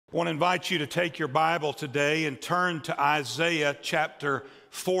I want to invite you to take your Bible today and turn to Isaiah chapter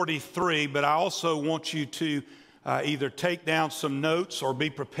 43, but I also want you to either take down some notes or be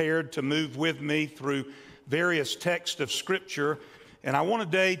prepared to move with me through various texts of Scripture. And I want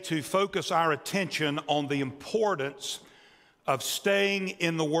today to focus our attention on the importance of staying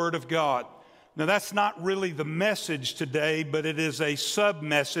in the Word of God. Now, that's not really the message today, but it is a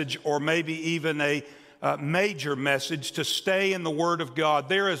sub-message or maybe even a major message to stay in the Word of God.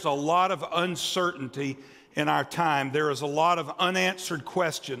 There is a lot of uncertainty in our time. There is a lot of unanswered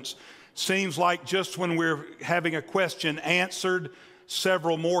questions. Seems like just when we're having a question answered,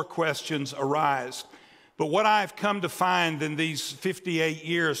 several more questions arise. But what I've come to find in these 58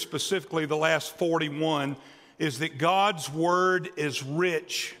 years, specifically the last 41, is that God's Word is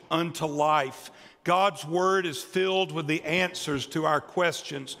rich unto life. God's Word is filled with the answers to our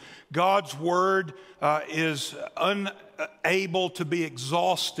questions. God's Word is unable to be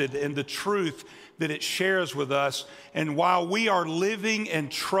exhausted in the truth that it shares with us. And while we are living in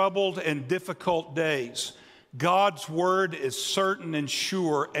troubled and difficult days, God's Word is certain and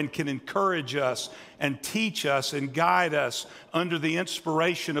sure and can encourage us and teach us and guide us under the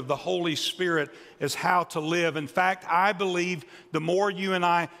inspiration of the Holy Spirit as how to live. In fact, I believe the more you and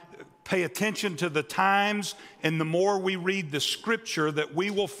I pay attention to the times and the more we read the Scripture, that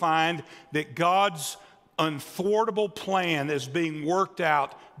we will find that God's unthwartable plan is being worked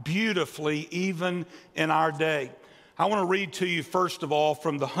out beautifully even in our day. I want to read to you first of all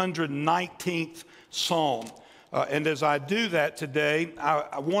from the 119th Psalm. And as I do that today,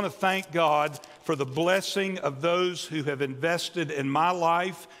 I want to thank God for the blessing of those who have invested in my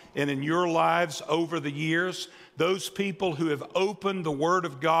life and in your lives over the years. Those people who have opened the Word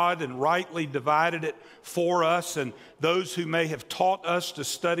of God and rightly divided it for us, and those who may have taught us to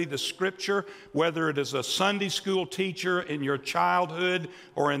study the Scripture, whether it is a Sunday school teacher in your childhood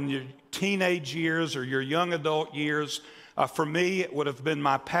or in your teenage years or your young adult years. For me, it would have been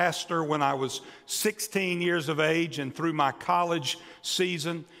my pastor when I was 16 years of age and through my college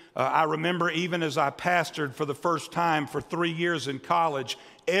season. I remember even as I pastored for the first time for 3 years in college,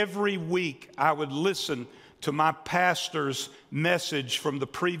 every week I would listen to my pastor's message from the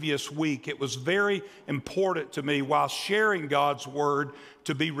previous week. It was very important to me while sharing God's Word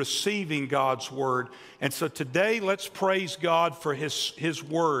to be receiving God's Word. And so today, let's praise God for His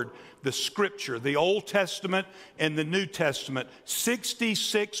Word, the Scripture, the Old Testament and the New Testament,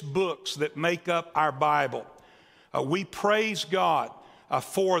 66 books that make up our Bible. We praise God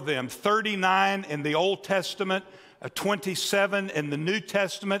for them, 39 in the Old Testament, 27 in the New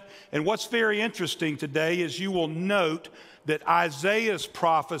Testament. And what's very interesting today is you will note that Isaiah's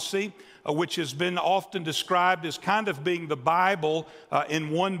prophecy, which has been often described as kind of being the Bible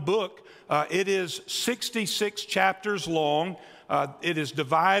in one book, it is 66 chapters long. It is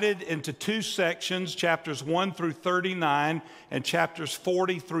divided into two sections, chapters 1 through 39 and chapters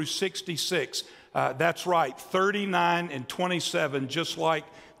 40 through 66. That's right, 39 and 27, just like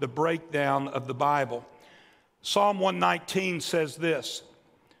the breakdown of the Bible. Psalm 119 says this: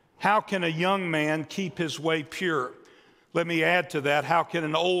 how can a young man keep his way pure? Let me add to that, how can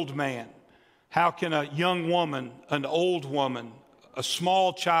an old man, how can a young woman, an old woman, a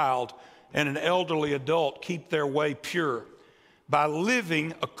small child, and an elderly adult keep their way pure? By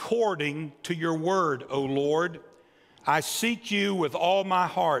living according to your word, O Lord. I seek you with all my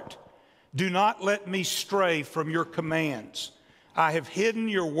heart. Do not let me stray from your commands. I have hidden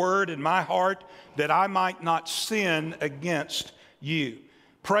your word in my heart that I might not sin against you.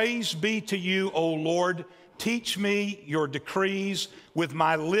 Praise be to you, O Lord. Teach me your decrees. With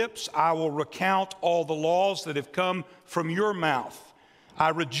my lips I will recount all the laws that have come from your mouth.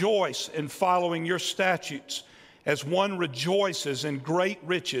 I rejoice in following your statutes. As one rejoices in great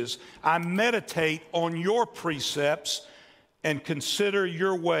riches, I meditate on your precepts and consider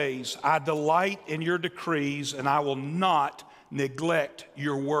your ways. I delight in your decrees, and I will not neglect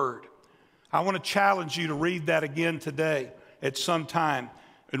your word. I want to challenge you to read that again today at some time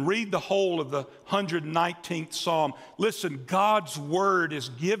and read the whole of the 119th Psalm. Listen, God's word is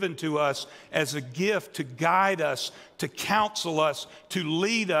given to us as a gift to guide us, to counsel us, to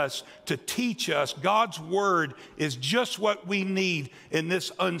lead us, to teach us. God's word is just what we need in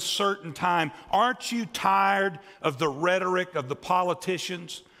this uncertain time. Aren't you tired of the rhetoric of the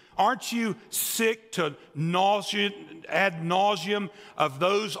politicians? Aren't you sick to ad nauseum of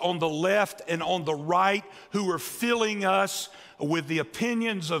those on the left and on the right who are filling us with the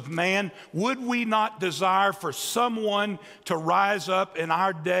opinions of man? Would we not desire for someone to rise up in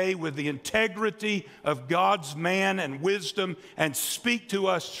our day with the integrity of God's man and wisdom and speak to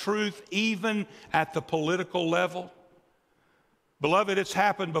us truth even at the political level? Beloved, it's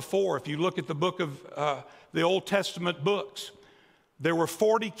happened before. If you look at the book of the Old Testament books, there were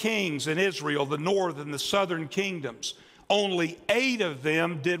 40 kings in Israel, the north and the southern kingdoms. Only 8 of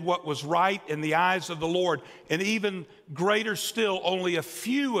them did what was right in the eyes of the Lord. And even greater still, only a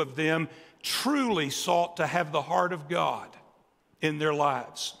few of them truly sought to have the heart of God in their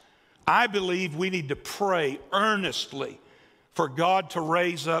lives. I believe we need to pray earnestly for God to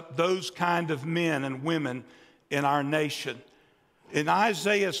raise up those kind of men and women in our nation. In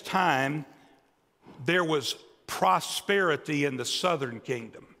Isaiah's time, there was prosperity in the southern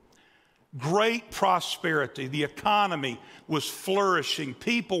kingdom. Great prosperity. The economy was flourishing.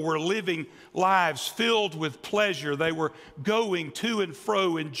 People were living lives filled with pleasure. They were going to and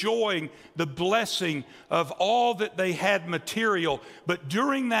fro, enjoying the blessing of all that they had material. But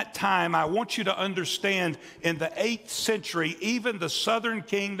during that time, I want you to understand, in the 8th century, even the southern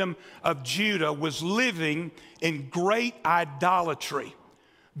kingdom of Judah was living in great idolatry.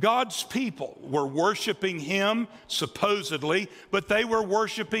 God's people were worshiping him, supposedly, but they were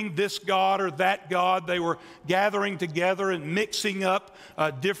worshiping this God or that God. They were gathering together and mixing up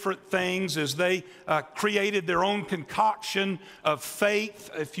different things as they created their own concoction of faith,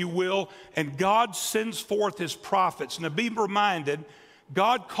 if you will. And God sends forth his prophets. Now be reminded,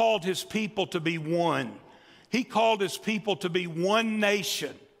 God called his people to be one. He called his people to be one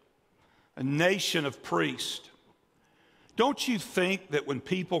nation, a nation of priests. Don't you think that when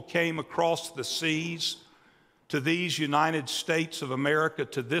people came across the seas to these United States of America,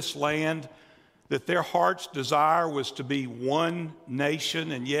 to this land, that their heart's desire was to be one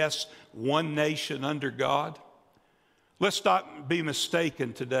nation, and yes, one nation under God? Let's not be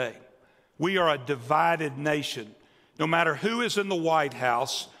mistaken today. We are a divided nation. No matter who is in the White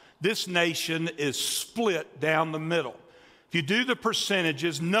House, this nation is split down the middle. If you do the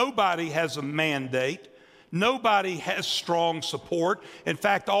percentages, nobody has a mandate. Nobody has strong support. In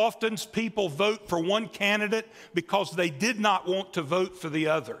fact, often people vote for one candidate because they did not want to vote for the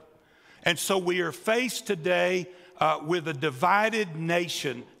other. And so we are faced today with a divided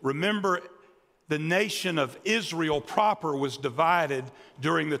nation. Remember, the nation of Israel proper was divided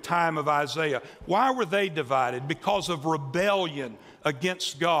during the time of Isaiah. Why were they divided? Because of rebellion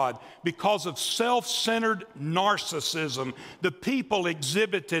against God, because of self-centered narcissism. The people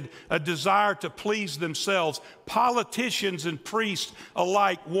exhibited a desire to please themselves. Politicians and priests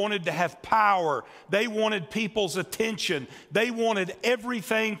alike wanted to have power. They wanted people's attention. They wanted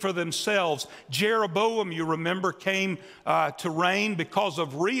everything for themselves. Jeroboam, you remember, came to reign because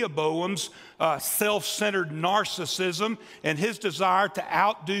of Rehoboam's self-centered narcissism and his desire to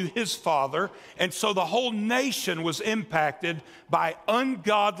outdo his father. And so the whole nation was impacted by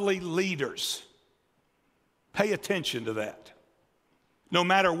ungodly leaders. Pay attention to that. No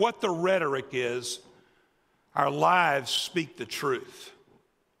matter what the rhetoric is, our lives speak the truth.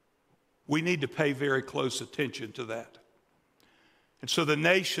 We need to pay very close attention to that. And so the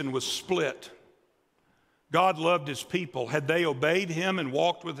nation was split. God loved his people. Had they obeyed him and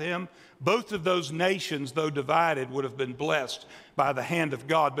walked with him, both of those nations, though divided, would have been blessed by the hand of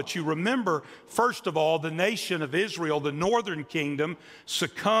God. But you remember, first of all, the nation of Israel, the northern kingdom,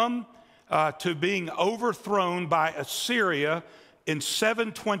 succumbed to being overthrown by Assyria in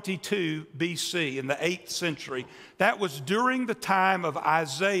 722 BC, in the 8th century. That was during the time of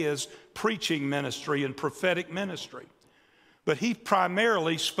Isaiah's preaching ministry and prophetic ministry. But he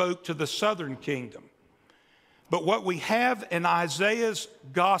primarily spoke to the southern kingdom. But what we have in Isaiah's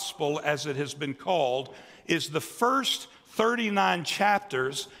gospel, as it has been called, is the first 39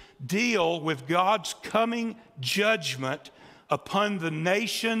 chapters deal with God's coming judgment upon the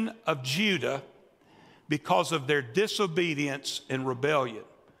nation of Judah because of their disobedience and rebellion.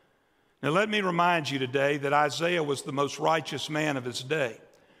 Now let me remind you today that Isaiah was the most righteous man of his day.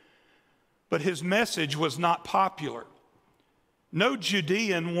 But his message was not popular. No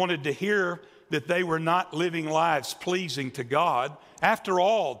Judean wanted to hear that they were not living lives pleasing to God. After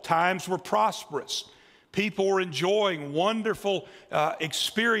all, times were prosperous. People were enjoying wonderful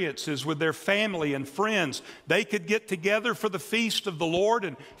experiences with their family and friends. They could get together for the feast of the Lord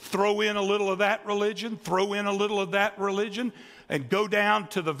and throw in a little of that religion, throw in a little of that religion, and go down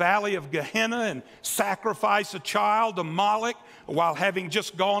to the valley of Gehenna and sacrifice a child to Moloch while having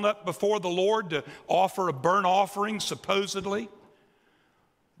just gone up before the Lord to offer a burnt offering, supposedly.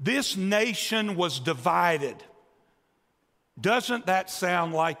 This nation was divided. Doesn't that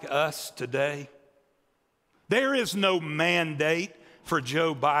sound like us today? There is no mandate for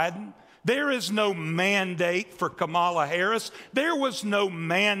Joe Biden. There is no mandate for Kamala Harris. There was no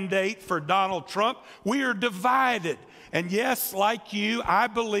mandate for Donald Trump. We are divided. And yes, like you, I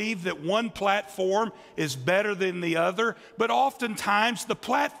believe that one platform is better than the other, but oftentimes the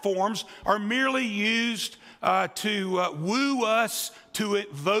platforms are merely used to woo us to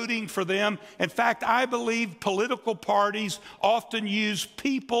it, voting for them. In fact, I believe political parties often use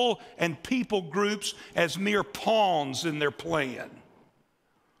people and people groups as mere pawns in their plan.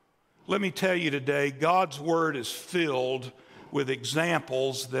 Let me tell you today, God's word is filled with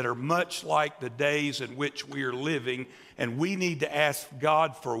examples that are much like the days in which we are living, and we need to ask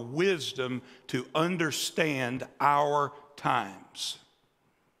God for wisdom to understand our times.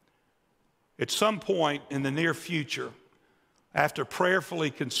 At some point in the near future, after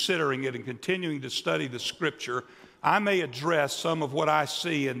prayerfully considering it and continuing to study the Scripture, I may address some of what I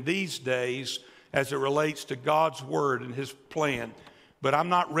see in these days as it relates to God's word and his plan. But I'm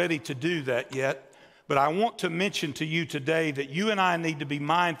not ready to do that yet. But I want to mention to you today that you and I need to be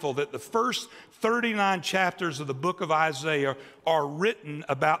mindful that the first 39 chapters of the book of Isaiah are written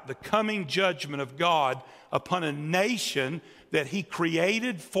about the coming judgment of God upon a nation that he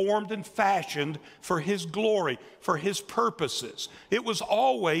created, formed, and fashioned for his glory, for his purposes. It was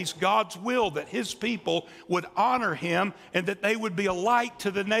always God's will that his people would honor him and that they would be a light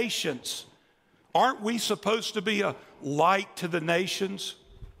to the nations. Aren't we supposed to be a light to the nations?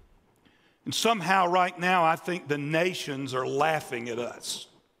 And somehow right now I think the nations are laughing at us.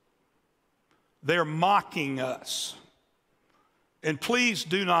 They're mocking us. And please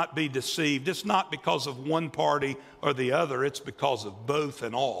do not be deceived. It's not because of one party or the other. It's because of both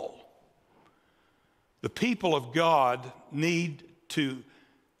and all. The people of God need to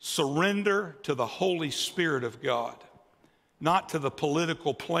surrender to the Holy Spirit of God, not to the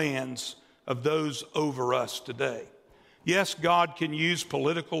political plans of those over us today. Yes, God can use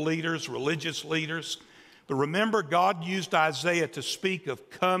political leaders, religious leaders, but remember, God used Isaiah to speak of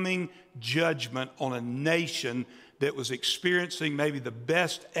coming judgment on a nation that was experiencing maybe the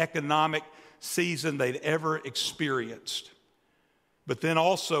best economic season they'd ever experienced. But then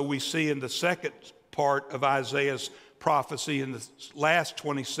also we see in the second part of Isaiah's prophecy, in the last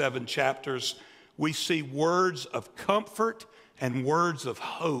 27 chapters, we see words of comfort and words of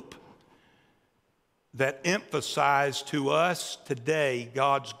hope that emphasize to us today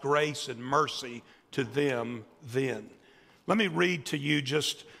God's grace and mercy to them then. Let me read to you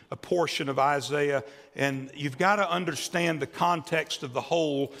just a portion of Isaiah, and you've got to understand the context of the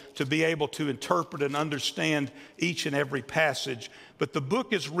whole to be able to interpret and understand each and every passage. But the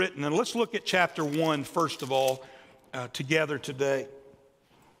book is written, and let's look at chapter 1 first of all together today.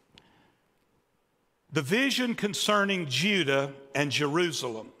 The vision concerning Judah and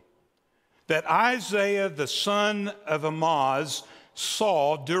Jerusalem that Isaiah the son of Amoz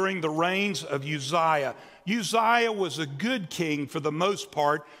saw during the reigns of Uzziah. Uzziah was a good king for the most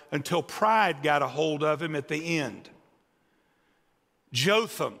part until pride got a hold of him at the end.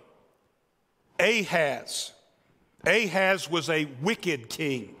 Jotham, Ahaz. Ahaz was a wicked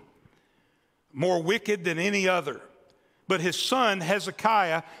king, more wicked than any other. But his son,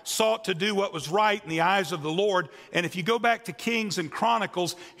 Hezekiah, sought to do what was right in the eyes of the Lord. And if you go back to Kings and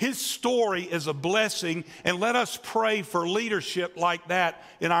Chronicles, his story is a blessing. And let us pray for leadership like that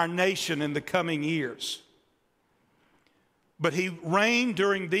in our nation in the coming years. But he reigned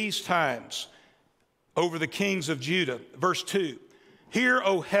during these times over the kings of Judah. Verse 2, "Hear,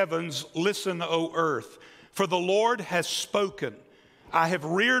 O heavens, listen, O earth, for the Lord has spoken. I have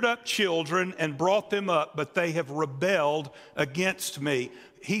reared up children and brought them up, but they have rebelled against me."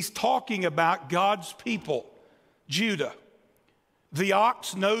 He's talking about God's people, Judah. "The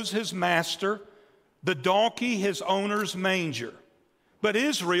ox knows his master, the donkey his owner's manger. But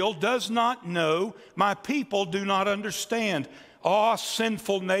Israel does not know, my people do not understand. Ah,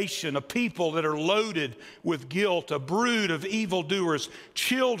 sinful nation, a people that are loaded with guilt, a brood of evildoers,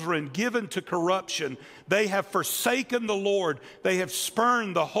 children given to corruption. They have forsaken the Lord. They have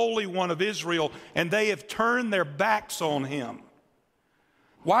spurned the Holy One of Israel, and they have turned their backs on him.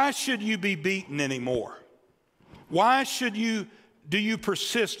 Why should you be beaten anymore? Why do you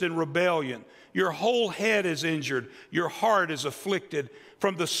persist in rebellion? Your whole head is injured. Your heart is afflicted.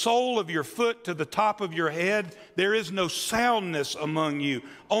 From the sole of your foot to the top of your head, there is no soundness among you,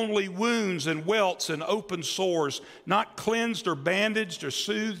 only wounds and welts and open sores, not cleansed or bandaged or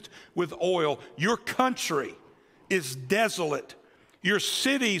soothed with oil. Your country is desolate. Your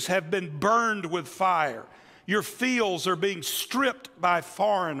cities have been burned with fire. Your fields are being stripped by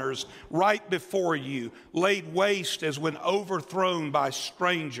foreigners right before you, laid waste as when overthrown by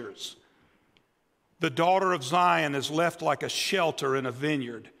strangers. The daughter of Zion is left like a shelter in a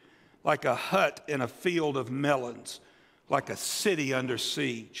vineyard. like a hut in a field of melons, like a city under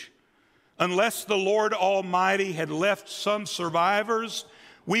siege. Unless the Lord Almighty had left some survivors,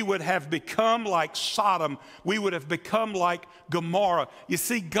 we would have become like Sodom. We would have become like Gomorrah. You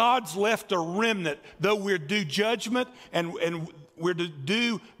see, God's left a remnant, though we're due judgment and we're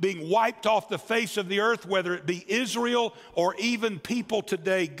due being wiped off the face of the earth, whether it be Israel or even people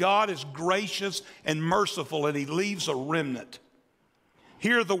today. God is gracious and merciful, and he leaves a remnant.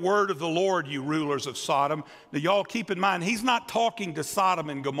 Hear the word of the Lord, you rulers of Sodom. Now, y'all keep in mind, he's not talking to Sodom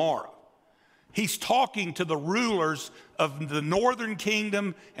and Gomorrah. He's talking to the rulers of the northern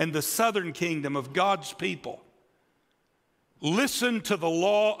kingdom and the southern kingdom of God's people. Listen to the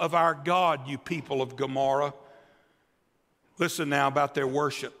law of our God, you people of Gomorrah. Listen now about their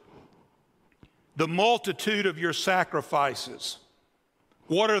worship. The multitude of your sacrifices,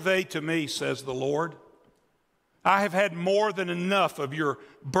 what are they to me, says the Lord? I have had more than enough of your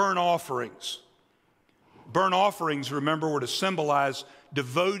burnt offerings. Burnt offerings, remember, were to symbolize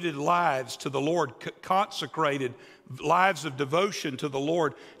devoted lives to the Lord, consecrated lives of devotion to the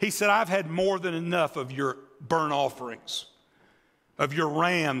Lord. He said, I've had more than enough of your burnt offerings, of your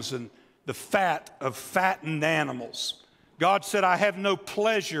rams and the fat of fattened animals. God said, I have no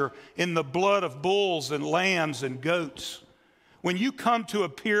pleasure in the blood of bulls and lambs and goats. When you come to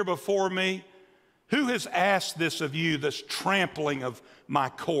appear before me, who has asked this of you, this trampling of my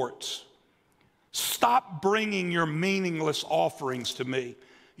courts? Stop bringing your meaningless offerings to me.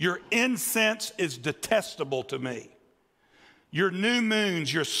 Your incense is detestable to me. Your new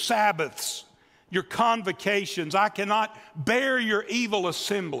moons, your Sabbaths, your convocations, I cannot bear your evil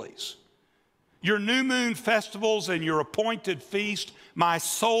assemblies. Your new moon festivals and your appointed feast, my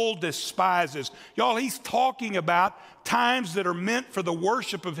soul despises. Y'all, he's talking about times that are meant for the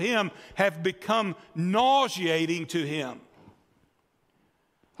worship of him have become nauseating to him.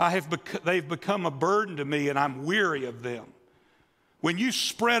 They've become a burden to me, and I'm weary of them. When you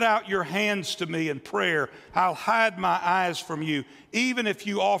spread out your hands to me in prayer, I'll hide my eyes from you. Even if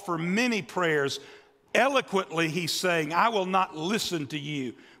you offer many prayers, eloquently he's saying, I will not listen to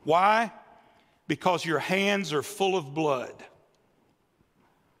you. Why? Because your hands are full of blood.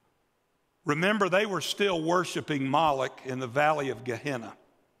 Remember, they were still worshiping Moloch in the valley of Gehenna.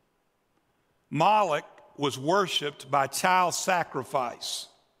 Moloch was worshiped by child sacrifice.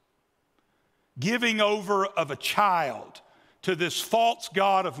 Giving over of a child to this false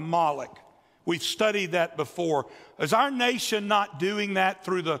god of Moloch. We've studied that before. Is our nation not doing that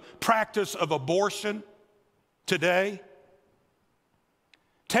through the practice of abortion today?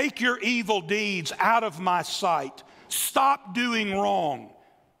 Take your evil deeds out of my sight. Stop doing wrong.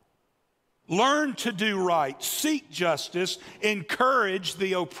 Learn to do right. Seek justice. Encourage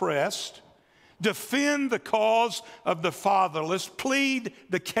the oppressed. Defend the cause of the fatherless. Plead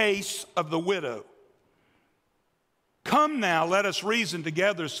the case of the widow. Come now, let us reason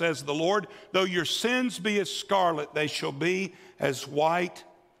together, says the Lord. Though your sins be as scarlet, they shall be as white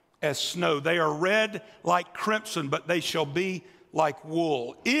as snow. They are red like crimson, but they shall be like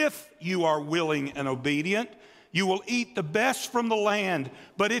wool. If you are willing and obedient, you will eat the best from the land.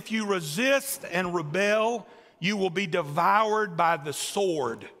 But if you resist and rebel, you will be devoured by the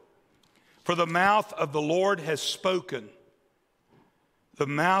sword. For the mouth of the Lord has spoken. The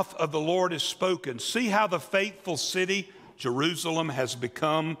mouth of the Lord has spoken. See how the faithful city, Jerusalem, has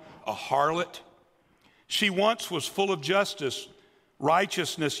become a harlot. She once was full of justice.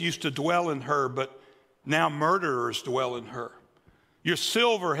 Righteousness used to dwell in her, but now murderers dwell in her. Your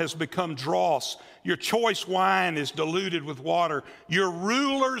silver has become dross. Your choice wine is diluted with water. Your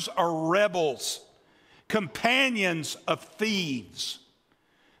rulers are rebels, companions of thieves.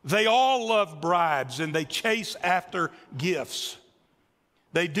 They all love bribes and they chase after gifts.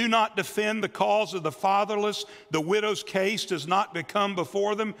 They do not defend the cause of the fatherless. The widow's case does not become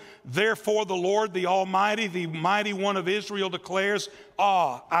before them. Therefore, the Lord, the Almighty, the Mighty One of Israel declares,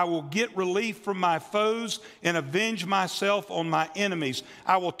 I will get relief from my foes and avenge myself on my enemies.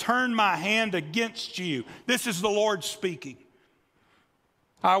 I will turn my hand against you. This is the Lord speaking.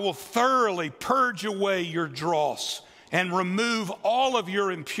 I will thoroughly purge away your dross and remove all of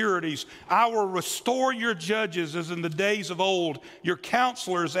your impurities. I will restore your judges as in the days of old, your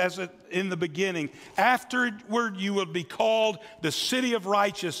counselors as in the beginning. Afterward you will be called the city of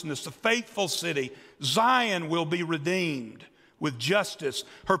righteousness, the faithful city. Zion will be redeemed with justice,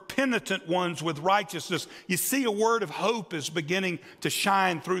 her penitent ones with righteousness. You see, a word of hope is beginning to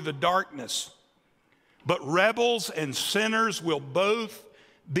shine through the darkness. But rebels and sinners will both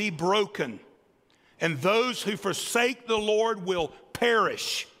be broken, and those who forsake the Lord will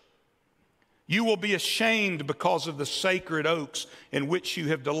perish. You will be ashamed because of the sacred oaks in which you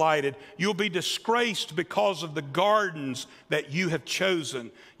have delighted. You'll be disgraced because of the gardens that you have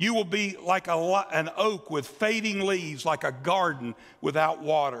chosen. You will be like an oak with fading leaves, like a garden without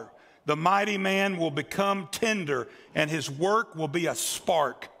water. The mighty man will become tender, and his work will be a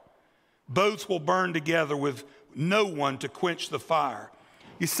spark. Both will burn together with no one to quench the fire.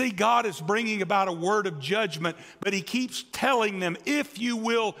 You see, God is bringing about a word of judgment, but he keeps telling them, if you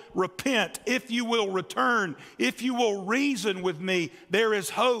will repent, if you will return, if you will reason with me, there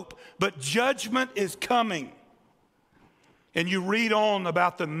is hope, but judgment is coming. And you read on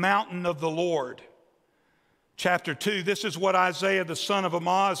about the mountain of the Lord. Chapter 2, this is what Isaiah the son of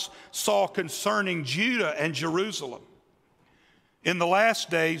Amoz saw concerning Judah and Jerusalem. In the last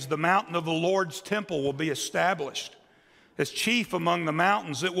days, the mountain of the Lord's temple will be established. As chief among the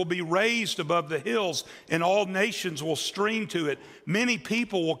mountains, it will be raised above the hills, and all nations will stream to it. Many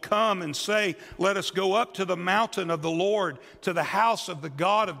people will come and say, let us go up to the mountain of the Lord, to the house of the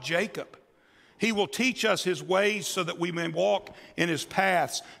God of Jacob. He will teach us his ways so that we may walk in his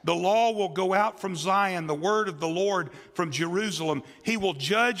paths. The law will go out from Zion, the word of the Lord from Jerusalem. He will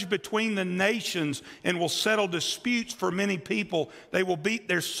judge between the nations and will settle disputes for many people. They will beat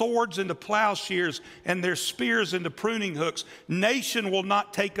their swords into plowshares and their spears into pruning hooks. Nation will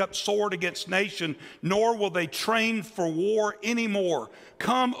not take up sword against nation, nor will they train for war anymore.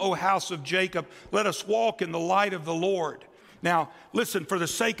 Come, O house of Jacob, let us walk in the light of the Lord. Now, listen, for the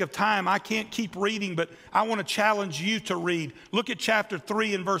sake of time, I can't keep reading, but I want to challenge you to read. Look at chapter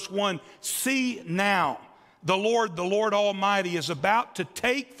 3 and verse 1. See now, the Lord Almighty is about to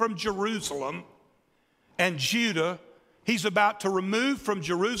take from Jerusalem and Judah. He's about to remove from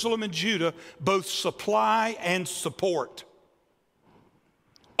Jerusalem and Judah both supply and support.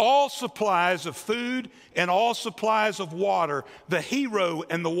 All supplies of food and all supplies of water, the hero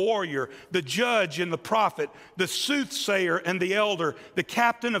and the warrior, the judge and the prophet, the soothsayer and the elder, the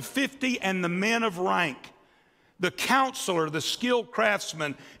captain of 50 and the men of rank, the counselor, the skilled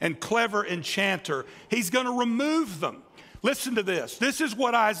craftsman and clever enchanter. He's going to remove them. Listen to this. This is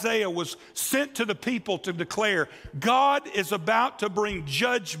what Isaiah was sent to the people to declare. God is about to bring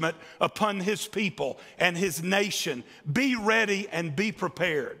judgment upon his people and his nation. Be ready and be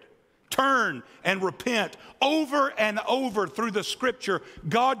prepared. Turn and repent. Over and over through the scripture,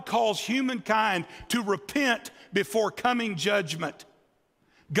 God calls humankind to repent before coming judgment.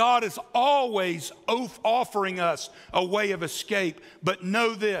 God is always offering us a way of escape. But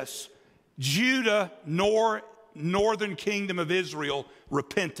know this, Judah nor northern kingdom of Israel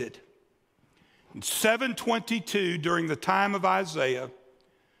repented. In 722, during the time of Isaiah,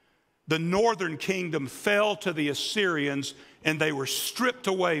 the northern kingdom fell to the Assyrians and they were stripped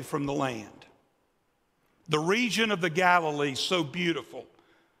away from the land. The region of the Galilee, so beautiful.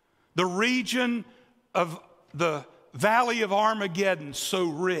 The region of the Valley of Armageddon, so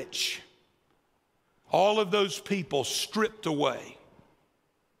rich. All of those people stripped away,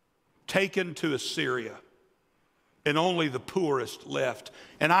 taken to Assyria. And only the poorest left.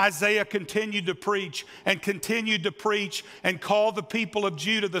 And Isaiah continued to preach and call the people of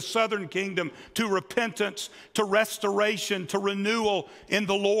Judah, the southern kingdom, to repentance, to restoration, to renewal in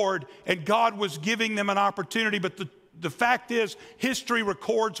the Lord. And God was giving them an opportunity. But the fact is, history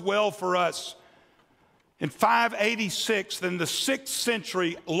records well for us. In 586, in the 6th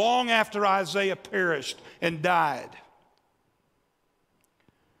century, long after Isaiah perished and died,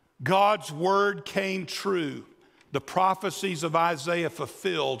 God's word came true. The prophecies of Isaiah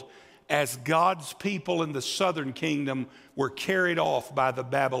fulfilled as God's people in the southern kingdom were carried off by the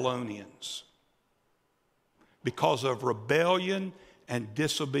Babylonians because of rebellion and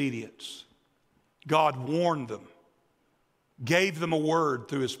disobedience. God warned them, gave them a word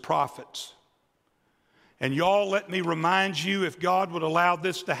through his prophets. And y'all, let me remind you, if God would allow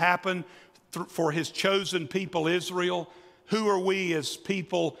this to happen for his chosen people, Israel, who are we as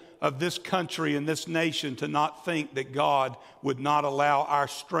people of this country and this nation to not think that God would not allow our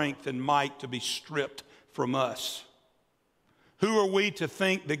strength and might to be stripped from us? Who are we to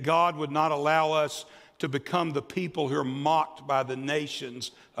think that God would not allow us to become the people who are mocked by the nations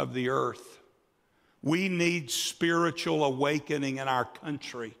of the earth? We need spiritual awakening in our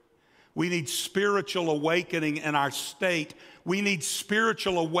country. We need spiritual awakening in our state. We need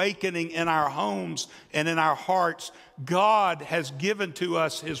spiritual awakening in our homes and in our hearts. God has given to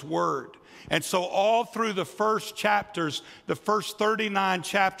us his word. And so all through the first chapters, the first 39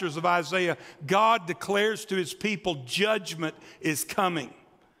 chapters of Isaiah, God declares to his people judgment is coming.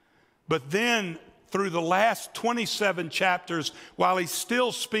 But then through the last 27 chapters, while he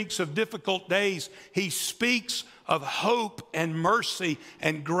still speaks of difficult days, he speaks of hope and mercy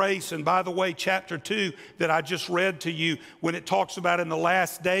and grace. And by the way, chapter 2 that I just read to you, when it talks about in the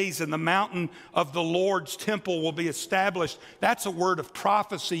last days and the mountain of the Lord's temple will be established, that's a word of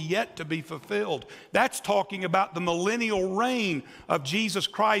prophecy yet to be fulfilled. That's talking about the millennial reign of Jesus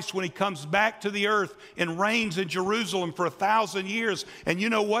Christ when he comes back to the earth and reigns in Jerusalem for 1,000 years. And you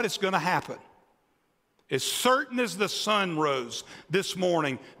know what? It's going to happen. As certain as the sun rose this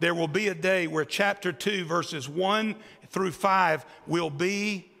morning, there will be a day where chapter 2, verses 1 through 5 will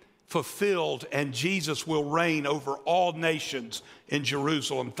be fulfilled, and Jesus will reign over all nations in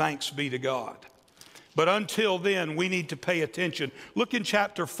Jerusalem. Thanks be to God. But until then, we need to pay attention. Look in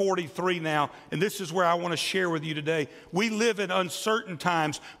chapter 43 now, and this is where I want to share with you today. We live in uncertain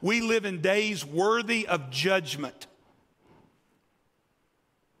times. We live in days worthy of judgment.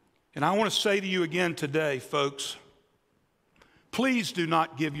 And I want to say to you again today, folks, please do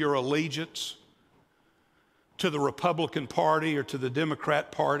not give your allegiance to the Republican Party or to the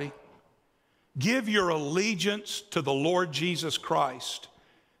Democrat Party. Give your allegiance to the Lord Jesus Christ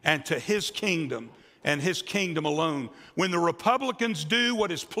and to his kingdom and his kingdom alone. When the Republicans do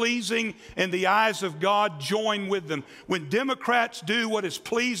what is pleasing in the eyes of God, join with them. When Democrats do what is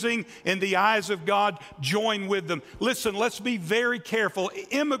pleasing in the eyes of God, join with them. Listen, let's be very careful.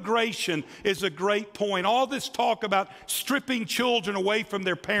 Immigration is a great point. All this talk about stripping children away from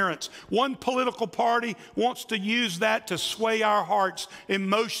their parents. One political party wants to use that to sway our hearts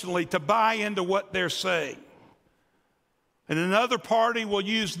emotionally, to buy into what they're saying. And another party will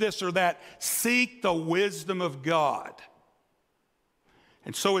use this or that. Seek the wisdom of God.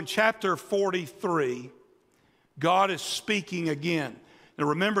 And so in chapter 43, God is speaking again. Now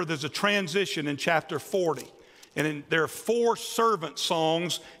remember, there's a transition in chapter 40. And there are 4 servant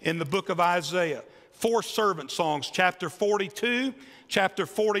songs in the book of Isaiah. 4 servant songs, chapter 42, chapter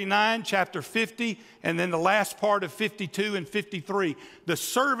 49, chapter 50, and then the last part of 52 and 53. The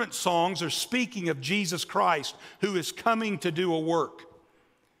servant songs are speaking of Jesus Christ, who is coming to do a work.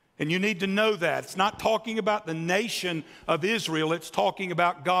 And you need to know that. It's not talking about the nation of Israel. It's talking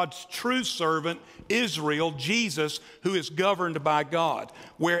about God's true servant, Israel, Jesus, who is governed by God.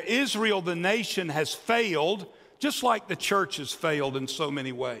 Where Israel, the nation, has failed, just like the church has failed in so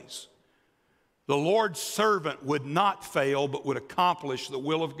many ways. The Lord's servant would not fail, but would accomplish the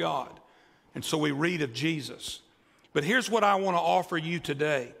will of God. And so we read of Jesus. But here's what I want to offer you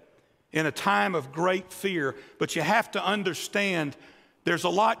today in a time of great fear. But you have to understand there's a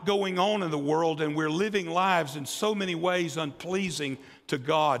lot going on in the world, and we're living lives in so many ways unpleasing to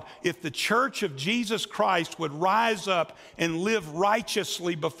God. If the church of Jesus Christ would rise up and live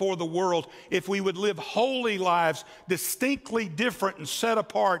righteously before the world, if we would live holy lives, distinctly different and set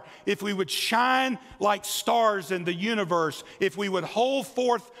apart, if we would shine like stars in the universe, if we would hold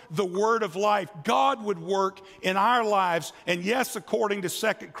forth the word of life, God would work in our lives. And yes, according to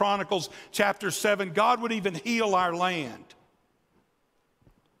 2 Chronicles chapter 7, God would even heal our land.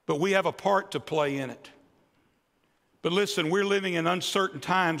 But we have a part to play in it. But listen, we're living in uncertain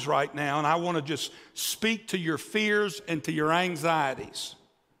times right now, and I want to just speak to your fears and to your anxieties.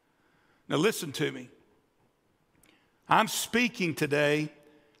 Now listen to me. I'm speaking today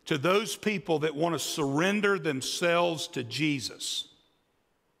to those people that want to surrender themselves to Jesus.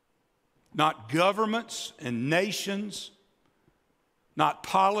 Not governments and nations, not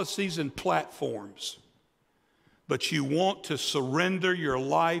policies and platforms. But you want to surrender your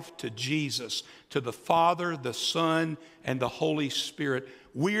life to Jesus, to the Father, the Son, and the Holy Spirit.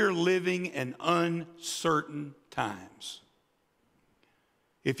 We're living in uncertain times.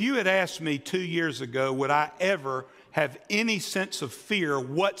 If you had asked me 2 years ago, would I ever have any sense of fear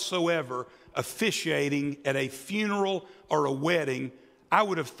whatsoever officiating at a funeral or a wedding, I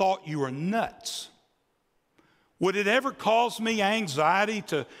would have thought you were nuts. Would it ever cause me anxiety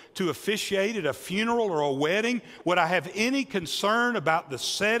to officiate at a funeral or a wedding? Would I have any concern about the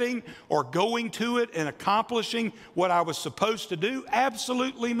setting or going to it and accomplishing what I was supposed to do?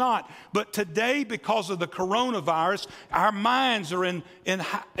 Absolutely not. But today, because of the coronavirus, our minds are in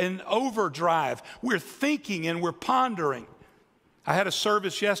overdrive. We're thinking and we're pondering. I had a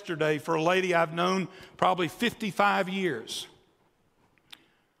service yesterday for a lady I've known probably 55 years.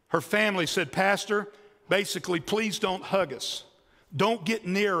 Her family said, "Pastor, basically, please don't hug us. Don't get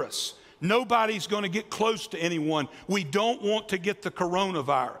near us. Nobody's going to get close to anyone. We don't want to get the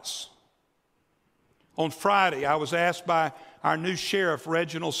coronavirus." On Friday, I was asked by our new sheriff,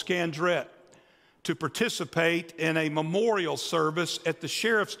 Reginald Scandrett, to participate in a memorial service at the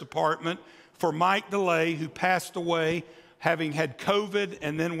sheriff's department for Mike DeLay, who passed away having had COVID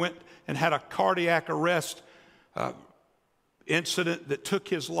and then went and had a cardiac arrest incident that took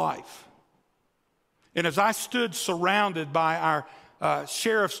his life. And as I stood surrounded by our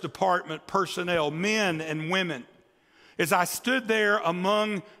sheriff's department personnel, men and women, as I stood there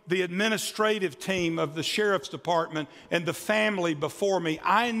among the administrative team of the sheriff's department and the family before me,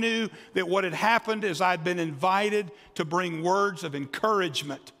 I knew that what had happened is I'd been invited to bring words of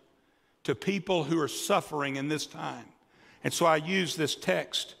encouragement to people who are suffering in this time. And so I used this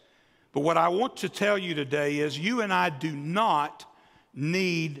text. But what I want to tell you today is you and I do not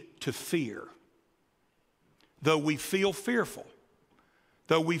need to fear. Though we feel fearful,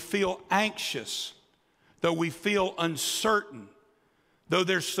 though we feel anxious, though we feel uncertain, though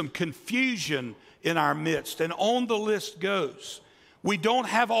there's some confusion in our midst, and on the list goes. We don't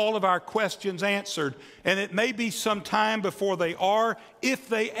have all of our questions answered, and it may be some time before they are, if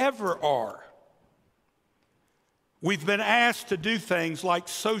they ever are. We've been asked to do things like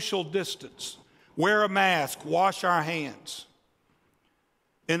social distance, wear a mask, wash our hands,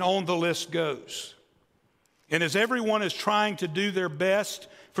 and on the list goes. And as everyone is trying to do their best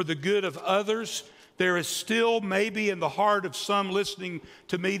for the good of others, there is still maybe in the heart of some listening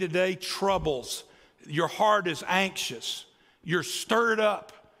to me today troubles. Your heart is anxious. You're stirred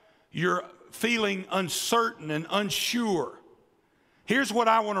up. You're feeling uncertain and unsure. Here's what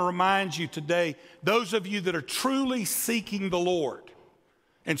I want to remind you today, those of you that are truly seeking the Lord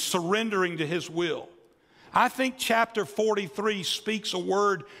and surrendering to His will. I think chapter 43 speaks a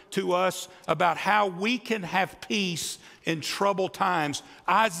word to us about how we can have peace in troubled times.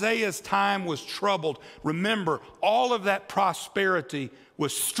 Isaiah's time was troubled. Remember, all of that prosperity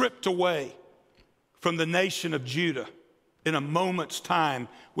was stripped away from the nation of Judah in a moment's time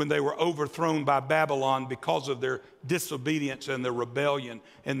when they were overthrown by Babylon because of their disobedience and their rebellion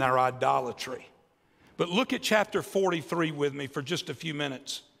and their idolatry. But look at chapter 43 with me for just a few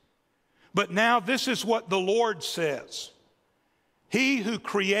minutes. But now this is what the Lord says. He who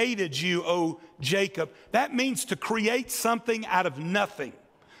created you, O Jacob, that means to create something out of nothing,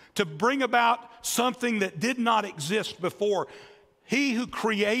 to bring about something that did not exist before. He who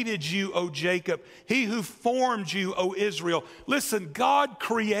created you, O Jacob, he who formed you, O Israel. Listen, God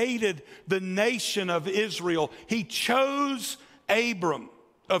created the nation of Israel. He chose Abram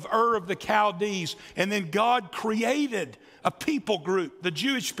of Ur of the Chaldees, and then God created a people group, the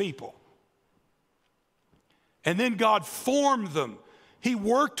Jewish people. And then God formed them. He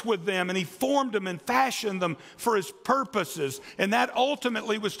worked with them and He formed them and fashioned them for His purposes. And that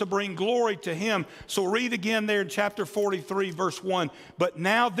ultimately was to bring glory to Him. So read again there in chapter 43, verse 1. But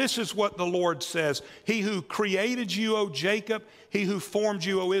now this is what the Lord says. He who created you, O Jacob, He who formed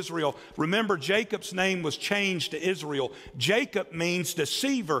you, O Israel. Remember, Jacob's name was changed to Israel. Jacob means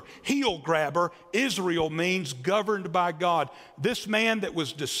deceiver, heel grabber. Israel means governed by God. This man that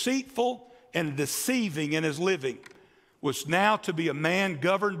was deceitful and deceiving in his living was now to be a man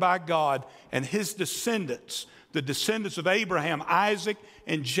governed by God, and his descendants, the descendants of Abraham, Isaac,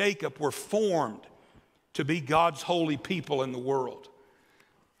 and Jacob, were formed to be God's holy people in the world.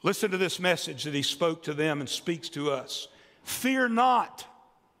 Listen to this message that He spoke to them and speaks to us. Fear not.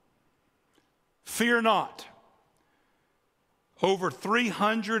 Fear not. Over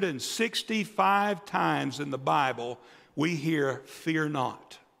 365 times in the Bible, we hear, fear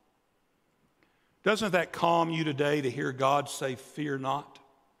not. Doesn't that calm you today to hear God say, fear not?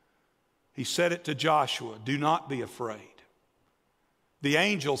 He said it to Joshua, do not be afraid. The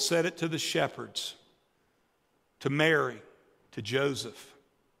angel said it to the shepherds, to Mary, to Joseph.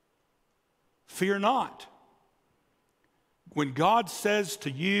 Fear not. When God says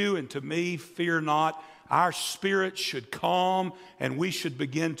to you and to me, fear not, our spirit should calm and we should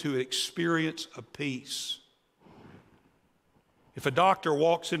begin to experience a peace. If a doctor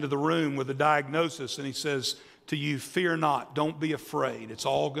walks into the room with a diagnosis and he says to you, fear not, don't be afraid, it's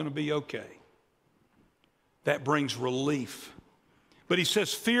all going to be okay, that brings relief. But he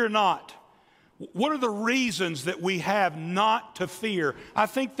says, fear not. What are the reasons that we have not to fear? I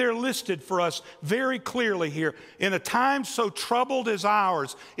think they're listed for us very clearly here. In a time so troubled as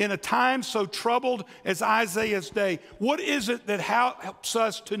ours, in a time so troubled as Isaiah's day, what is it that helps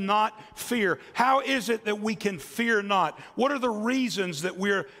us to not fear? How is it that we can fear not? What are the reasons that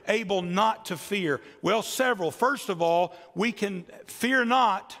we're able not to fear? Well, several. First of all, we can fear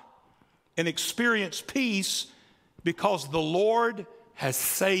not and experience peace because the Lord has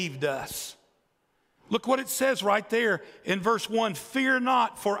saved us. Look what it says right there in verse 1. Fear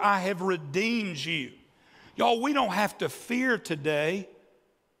not, for I have redeemed you. Y'all, we don't have to fear today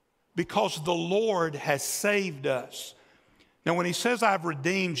because the Lord has saved us. Now, when He says I've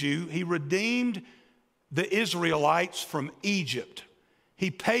redeemed you, He redeemed the Israelites from Egypt.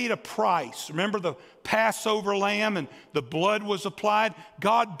 He paid a price. Remember the Passover lamb and the blood was applied?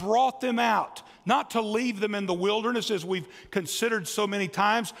 God brought them out not to leave them in the wilderness as we've considered so many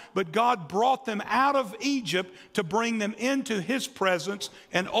times, but God brought them out of Egypt to bring them into his presence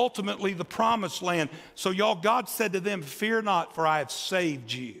and ultimately the promised land. So y'all, God said to them, fear not, for I have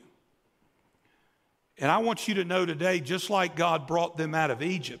saved you. And I want you to know today, just like God brought them out of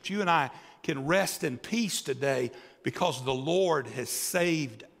Egypt, you and I can rest in peace today because the Lord has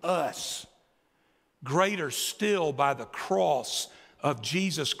saved us. Greater still by the cross of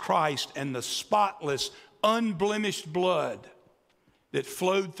Jesus Christ and the spotless, unblemished blood that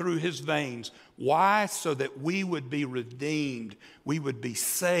flowed through his veins. Why? So that we would be redeemed. We would be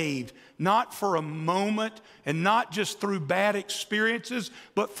saved, not for a moment and not just through bad experiences,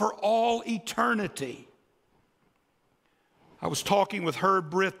 but for all eternity. I was talking with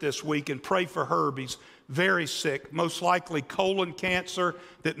Herb Britt this week, and pray for Herb. He's very sick, most likely colon cancer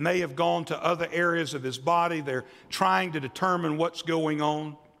that may have gone to other areas of his body. They're trying to determine what's going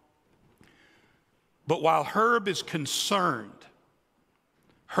on. But while Herb is concerned,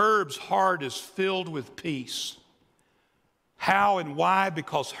 Herb's heart is filled with peace. How and why?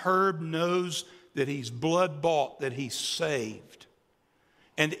 Because Herb knows that he's blood bought, that he's saved.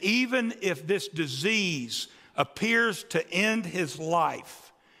 And even if this disease appears to end his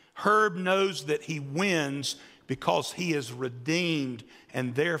life, Herb knows that he wins because he is redeemed,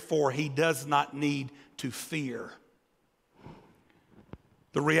 and therefore he does not need to fear.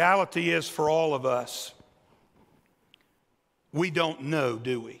 The reality is, for all of us, we don't know,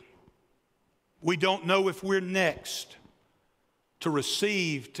 do we? We don't know if we're next to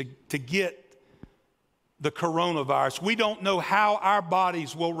receive, to get the coronavirus. We don't know how our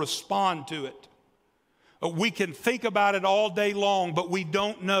bodies will respond to it. We can think about it all day long, but we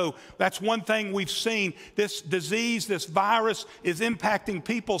don't know. That's one thing we've seen. This disease, this virus is impacting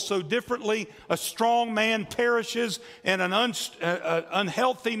people so differently. A strong man perishes and an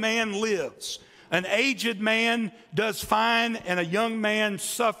unhealthy man lives. An aged man does fine and a young man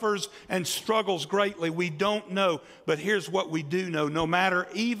suffers and struggles greatly. We don't know, but here's what we do know. No matter,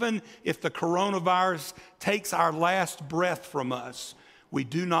 even if the coronavirus takes our last breath from us, we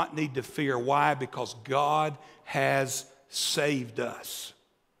do not need to fear. Why? Because God has saved us.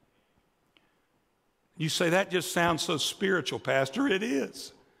 You say, that just sounds so spiritual, Pastor. It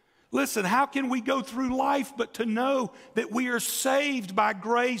is. Listen, how can we go through life but to know that we are saved by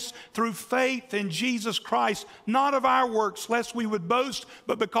grace through faith in Jesus Christ, not of our works, lest we would boast,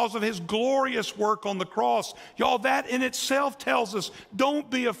 but because of his glorious work on the cross. Y'all, that in itself tells us,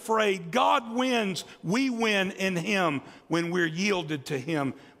 don't be afraid. God wins. We win in him when we're yielded to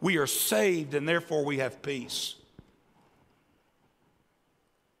him. We are saved, and therefore we have peace.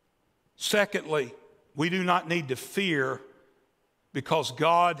 Secondly, we do not need to fear because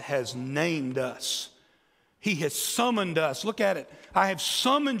God has named us. He has summoned us. Look at it. I have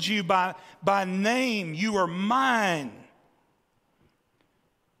summoned you by name. You are mine.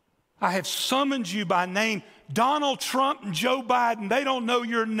 I have summoned you by name. Donald Trump and Joe Biden, they don't know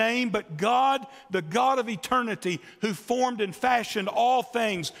your name, but God, the God of eternity, who formed and fashioned all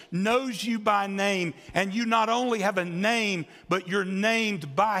things, knows you by name. And you not only have a name, but you're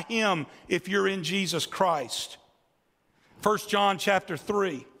named by him if you're in Jesus Christ. 1 John chapter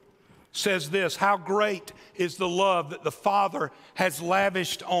 3 says this, how great is the love that the Father has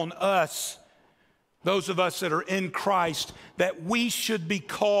lavished on us, those of us that are in Christ, that we should be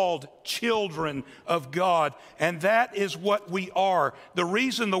called children of God. And that is what we are. The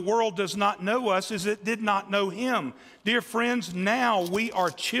reason the world does not know us is it did not know him. Dear friends, now we are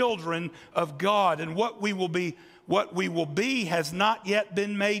children of God, and what we will be has not yet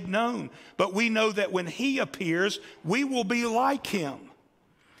been made known. But we know that when he appears, we will be like him.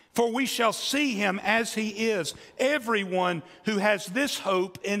 For we shall see him as he is. Everyone who has this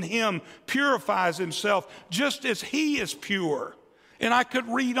hope in him purifies himself just as he is pure. And I could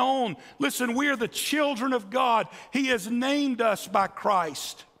read on. Listen, we are the children of God. He has named us by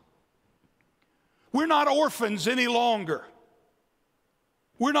Christ. We're not orphans any longer.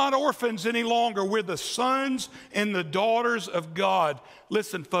 We're not orphans any longer. We're the sons and the daughters of God.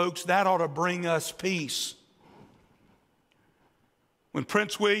 Listen, folks, that ought to bring us peace. When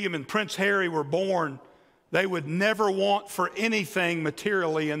Prince William and Prince Harry were born, they would never want for anything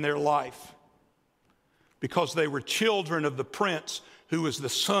materially in their life because they were children of the prince who was the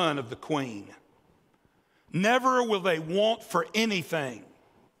son of the queen. Never will they want for anything.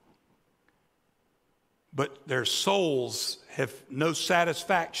 But their souls have no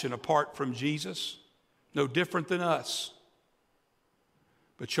satisfaction apart from Jesus, no different than us.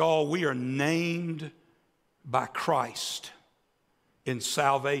 But y'all, we are named by Christ in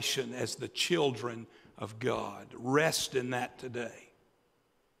salvation as the children of God. Rest in that today.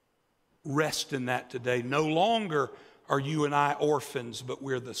 Rest in that today. No longer are you and I orphans, but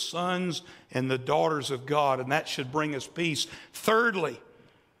we're the sons and the daughters of God, and that should bring us peace. Thirdly,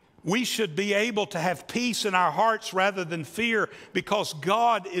 we should be able to have peace in our hearts rather than fear because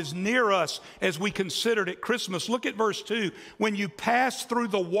God is near us as we considered at Christmas. Look at verse 2. When you pass through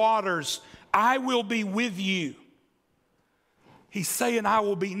the waters, I will be with you. He's saying, I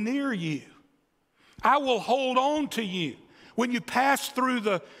will be near you. I will hold on to you. When you pass through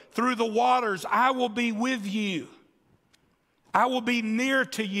the waters, I will be with you. I will be near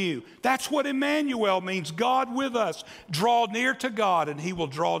to you. That's what Emmanuel means, God with us. Draw near to God and he will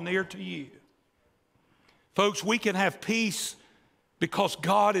draw near to you. Folks, we can have peace because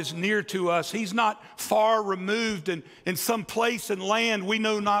God is near to us. He's not far removed in some place and land we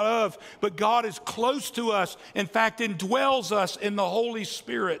know not of, but God is close to us. In fact, indwells us in the Holy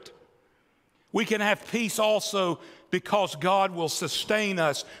Spirit. We can have peace also because God will sustain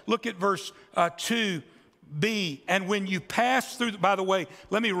us. Look at verse 2b. And when you pass through, by the way,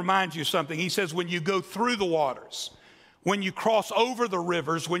 let me remind you something. He says when you go through the waters, when you cross over the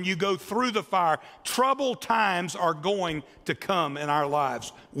rivers, when you go through the fire, troubled times are going to come in our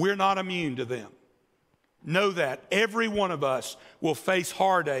lives. We're not immune to them. Know that. Every one of us will face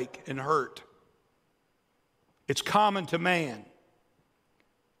heartache and hurt. It's common to man.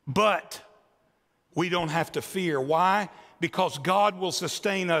 But we don't have to fear. Why? Because God will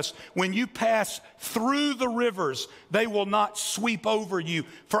sustain us. When you pass through the rivers, they will not sweep over you,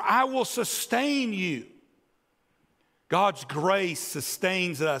 for I will sustain you. God's grace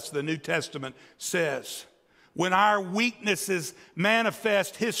sustains us, the New Testament says. When our weakness is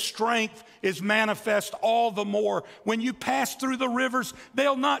manifest, his strength is manifest all the more. When you pass through the rivers,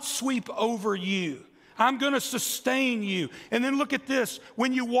 they'll not sweep over you. I'm going to sustain you. And then look at this.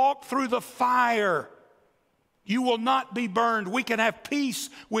 When you walk through the fire, you will not be burned. We can have peace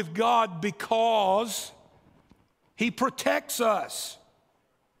with God because he protects us.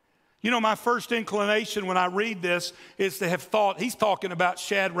 You know, my first inclination when I read this is to have thought he's talking about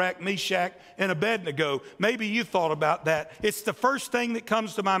Shadrach, Meshach, and Abednego. Maybe you thought about that. It's the first thing that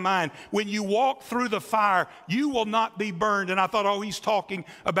comes to my mind. When you walk through the fire, you will not be burned. And I thought, oh, he's talking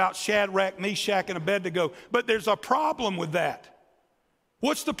about Shadrach, Meshach, and Abednego. But there's a problem with that.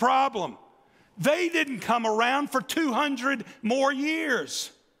 What's the problem? They didn't come around for 200 more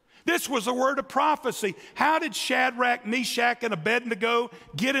years. This was a word of prophecy. How did Shadrach, Meshach, and Abednego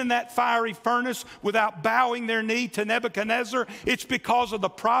get in that fiery furnace without bowing their knee to Nebuchadnezzar? It's because of the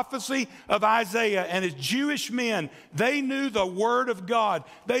prophecy of Isaiah. And as Jewish men, they knew the word of God.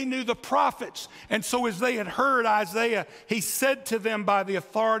 They knew the prophets. And so as they had heard Isaiah, he said to them by the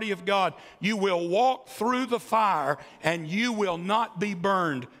authority of God, you will walk through the fire and you will not be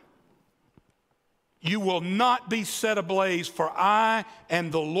burned. You will not be set ablaze, for I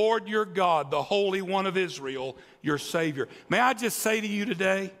am the Lord your God, the Holy One of Israel, your Savior. May I just say to you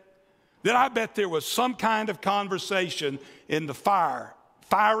today that I bet there was some kind of conversation in the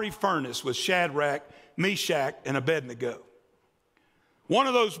fiery furnace with Shadrach, Meshach, and Abednego. One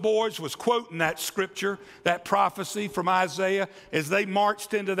of those boys was quoting that scripture, that prophecy from Isaiah, as they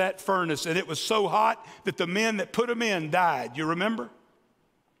marched into that furnace, and it was so hot that the men that put them in died. You remember?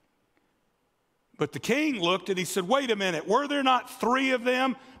 But the king looked and he said, wait a minute, were there not 3 of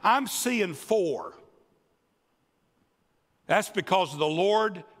them? I'm seeing 4. That's because the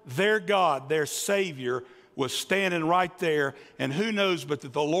Lord, their God, their Savior, was standing right there. And who knows but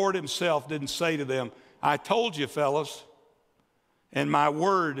that the Lord himself didn't say to them, I told you, fellas, and my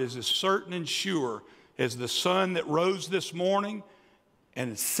word is as certain and sure as the sun that rose this morning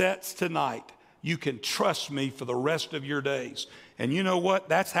and sets tonight. You can trust me for the rest of your days. And you know what?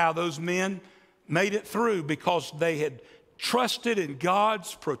 That's how those men made it through, because they had trusted in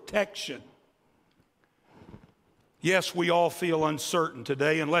God's protection. Yes, we all feel uncertain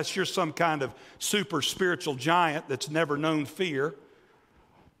today, unless you're some kind of super spiritual giant that's never known fear.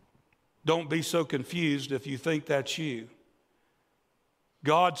 Don't be so confused if you think that's you.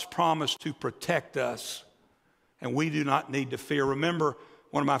 God's promised to protect us, and we do not need to fear. Remember,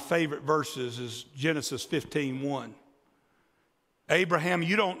 one of my favorite verses is Genesis 15:1. Abraham,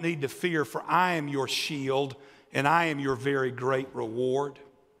 you don't need to fear, for I am your shield, and I am your very great reward.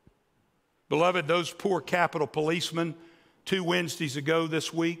 Beloved, those poor Capitol policemen 2 Wednesdays ago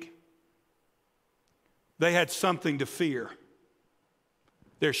this week, they had something to fear.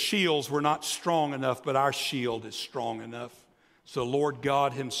 Their shields were not strong enough, but our shield is strong enough. It's the Lord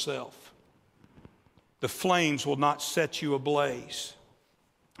God himself. The flames will not set you ablaze.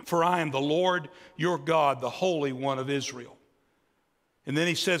 For I am the Lord your God, the Holy One of Israel. And then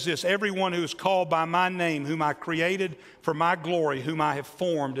he says this, everyone who is called by my name, whom I created for my glory, whom I have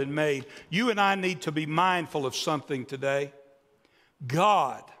formed and made. You and I need to be mindful of something today.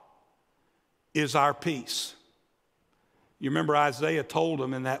 God is our peace. You remember Isaiah told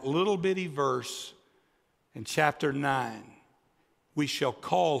him in that little bitty verse in chapter 9, we shall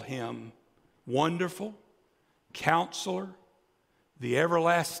call him Wonderful, Counselor, the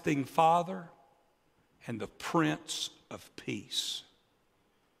Everlasting Father, and the Prince of Peace.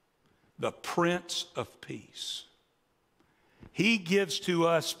 The Prince of Peace. He gives to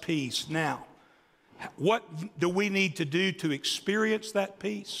us peace. Now, what do we need to do to experience that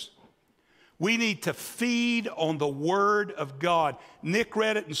peace? We need to feed on the Word of God. Nick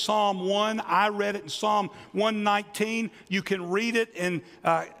read it in Psalm 1. I read it in Psalm 119. You can read it in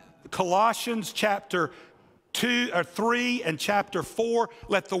Colossians chapter 3 and chapter 4.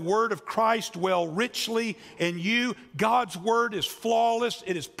 Let the word of Christ dwell richly in you. God's word is flawless.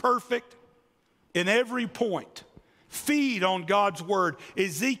 It is perfect in every point. Feed on God's word.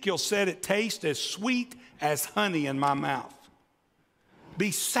 Ezekiel said it tastes as sweet as honey in my mouth.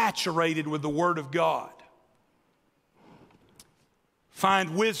 Be saturated with the word of God.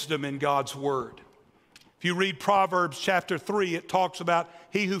 Find wisdom in God's word. If you read Proverbs chapter 3, it talks about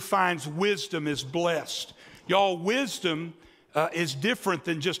he who finds wisdom is blessed. Y'all, wisdom is different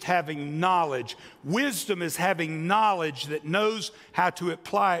than just having knowledge. Wisdom is having knowledge that knows how to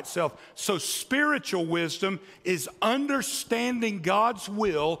apply itself. So spiritual wisdom is understanding God's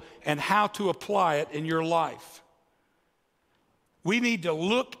will and how to apply it in your life. We need to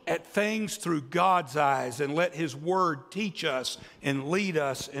look at things through God's eyes and let his word teach us and lead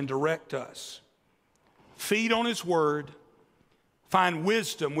us and direct us. Feed on his word. Find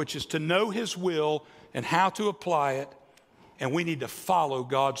wisdom, which is to know his will and how to apply it. And we need to follow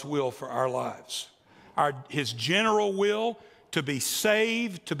God's will for our lives. His general will to be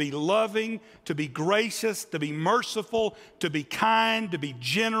saved, to be loving, to be gracious, to be merciful, to be kind, to be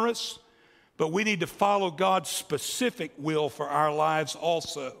generous. But we need to follow God's specific will for our lives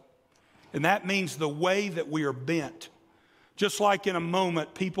also. And that means the way that we are bent. Just like in a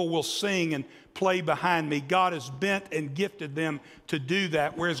moment, people will sing and play behind me. God has bent and gifted them to do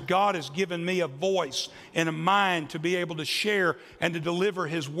that, whereas God has given me a voice and a mind to be able to share and to deliver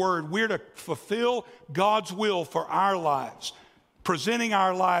his word. We're to fulfill God's will for our lives, presenting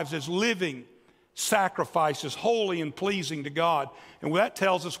our lives as living sacrifices, holy and pleasing to God. And that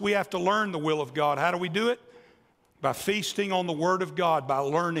tells us we have to learn the will of God. How do we do it? By feasting on the word of God, by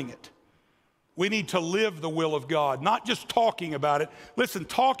learning it. We need to live the will of God, not just talking about it. Listen,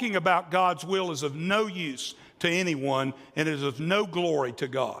 talking about God's will is of no use to anyone and is of no glory to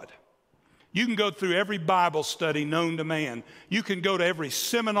God. You can go through every Bible study known to man. You can go to every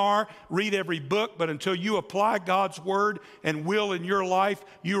seminar, read every book, but until you apply God's word and will in your life,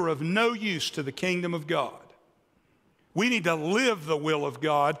 you are of no use to the kingdom of God. We need to live the will of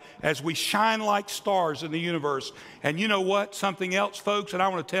God as we shine like stars in the universe. And you know what? Something else, folks, and I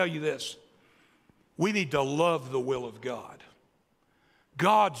want to tell you this. We need to love the will of God.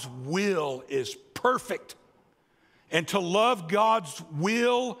 God's will is perfect. And to love God's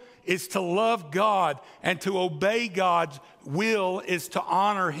will is to love God. And to obey God's will is to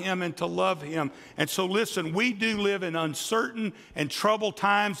honor him and to love him. And so listen, we do live in uncertain and troubled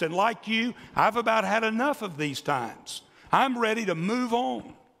times. And like you, I've about had enough of these times. I'm ready to move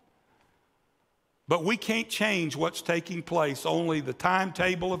on. But we can't change what's taking place. Only the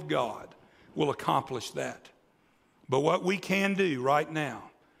timetable of God will accomplish that. But what we can do right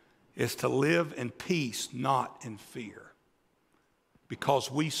now is to live in peace, not in fear,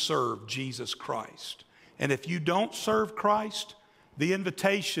 because we serve Jesus Christ. And if you don't serve Christ, the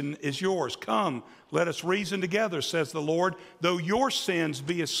invitation is yours. Come, let us reason together, says the Lord. Though your sins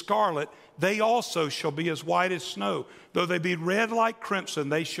be as scarlet, they also shall be as white as snow. Though they be red like crimson,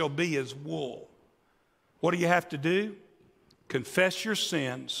 they shall be as wool. What do you have to do? Confess your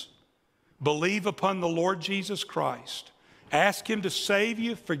sins. Believe upon the Lord Jesus Christ. Ask him to save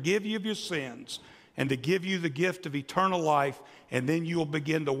you, forgive you of your sins, and to give you the gift of eternal life, and then you will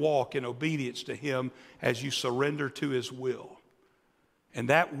begin to walk in obedience to him as you surrender to his will. And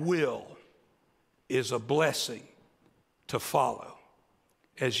that will is a blessing to follow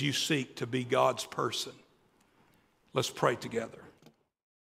as you seek to be God's person. Let's pray together.